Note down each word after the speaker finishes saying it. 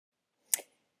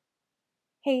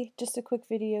Hey, just a quick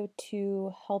video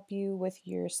to help you with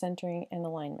your centering and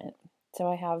alignment.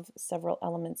 So I have several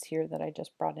elements here that I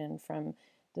just brought in from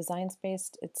Design Space.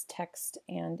 It's text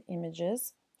and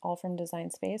images, all from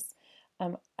Design Space.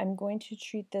 I'm going to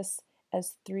treat this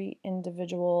as three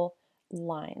individual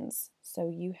lines. So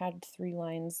you had three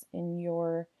lines in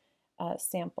your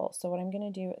sample. So what I'm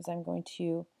going to do is I'm going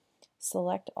to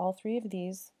select all three of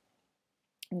these.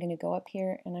 I'm going to go up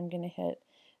here and I'm going to hit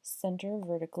center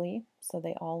vertically so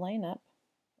they all line up.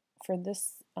 For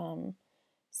this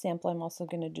sample, I'm also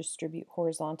going to distribute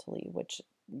horizontally, which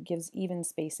gives even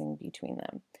spacing between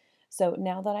them. So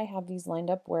now that I have these lined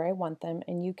up where I want them,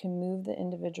 and you can move the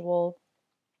individual,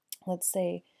 let's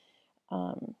say,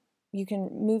 you can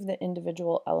move the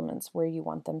individual elements where you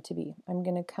want them to be. I'm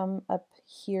going to come up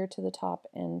here to the top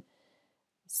and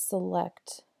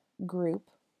select group.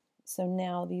 So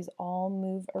now these all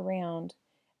move around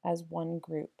as one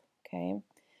group, okay?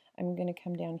 I'm going to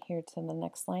come down here to the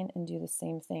next line and do the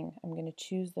same thing. I'm going to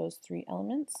choose those three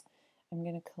elements. I'm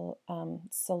going to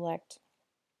select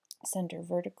center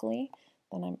vertically.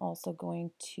 Then I'm also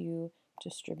going to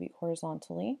distribute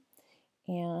horizontally.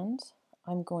 And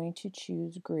I'm going to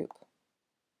choose group,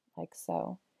 like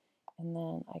so. And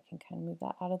then I can kind of move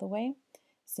that out of the way.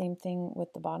 Same thing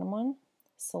with the bottom one.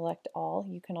 Select all.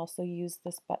 You can also use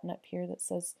this button up here that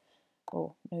says,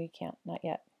 oh, no you can't, not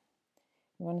yet.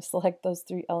 You want to select those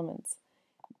three elements.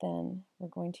 Then we're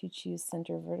going to choose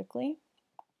center vertically.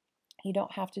 You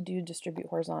don't have to do distribute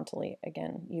horizontally.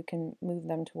 Again, you can move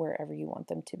them to wherever you want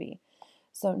them to be.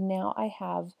 So now I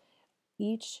have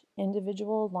each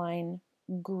individual line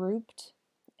grouped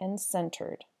and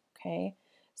centered, okay?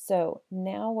 So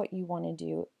now what you want to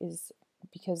do is,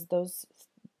 because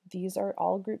these are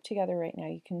all grouped together right now,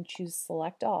 you can choose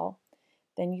select all.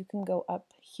 Then you can go up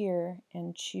here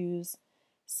and choose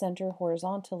center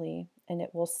horizontally, and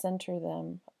it will center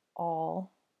them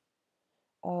all.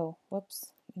 Oh,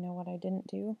 whoops, you know what I didn't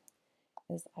do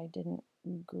is I didn't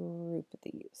group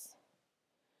these.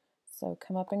 So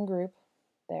come up and group,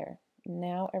 there.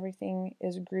 Now everything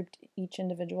is grouped, each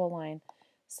individual line.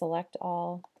 Select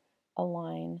all,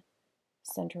 align,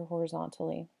 center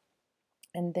horizontally,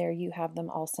 and there you have them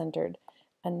all centered.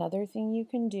 Another thing you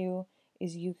can do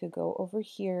is you could go over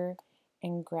here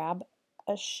and grab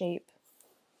a shape.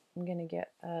 I'm going to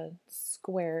get a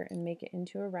square and make it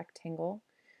into a rectangle.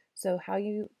 So how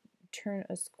you turn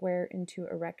a square into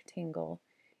a rectangle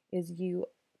is you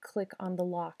click on the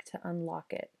lock to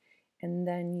unlock it, and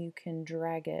then you can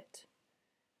drag it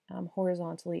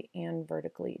horizontally and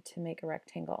vertically to make a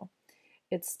rectangle.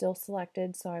 It's still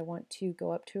selected, so I want to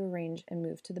go up to arrange and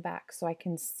move to the back so I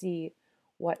can see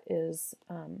what is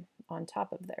on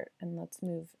top of there. And let's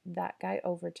move that guy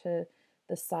over to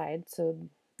the side so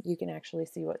you can actually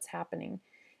see what's happening.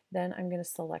 Then I'm going to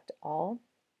select all.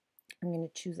 I'm going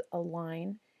to choose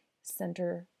align,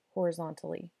 center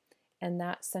horizontally, and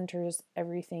that centers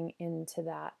everything into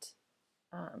that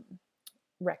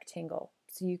rectangle.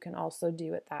 So you can also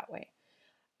do it that way.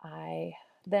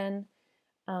 Then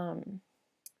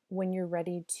when you're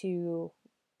ready to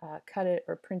cut it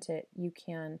or print it, you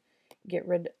can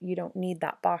you don't need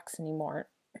that box anymore.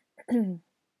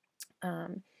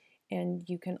 And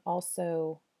you can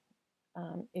also,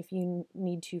 if you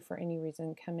need to for any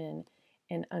reason, come in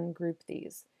and ungroup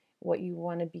these. What you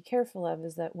want to be careful of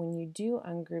is that when you do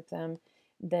ungroup them,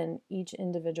 then each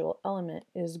individual element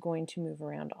is going to move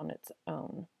around on its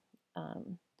own.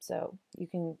 So you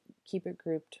can keep it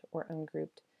grouped or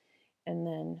ungrouped. And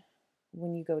then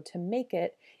when you go to make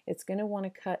it, it's going to want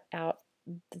to cut out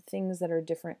the things that are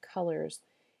different colors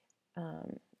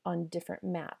on different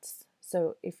mats.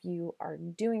 So if you are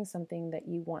doing something that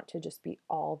you want to just be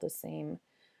all the same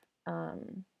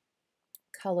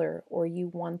color, or you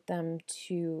want them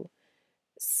to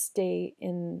stay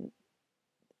in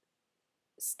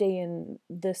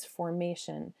this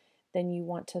formation, then you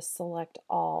want to select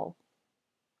all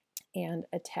and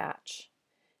attach.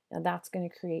 Now that's going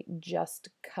to create just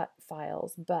cut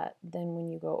files, but then when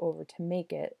you go over to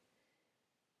make it,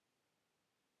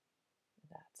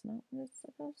 that's not what it's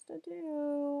supposed to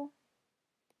do.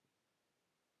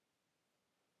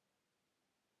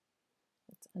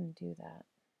 Let's undo that.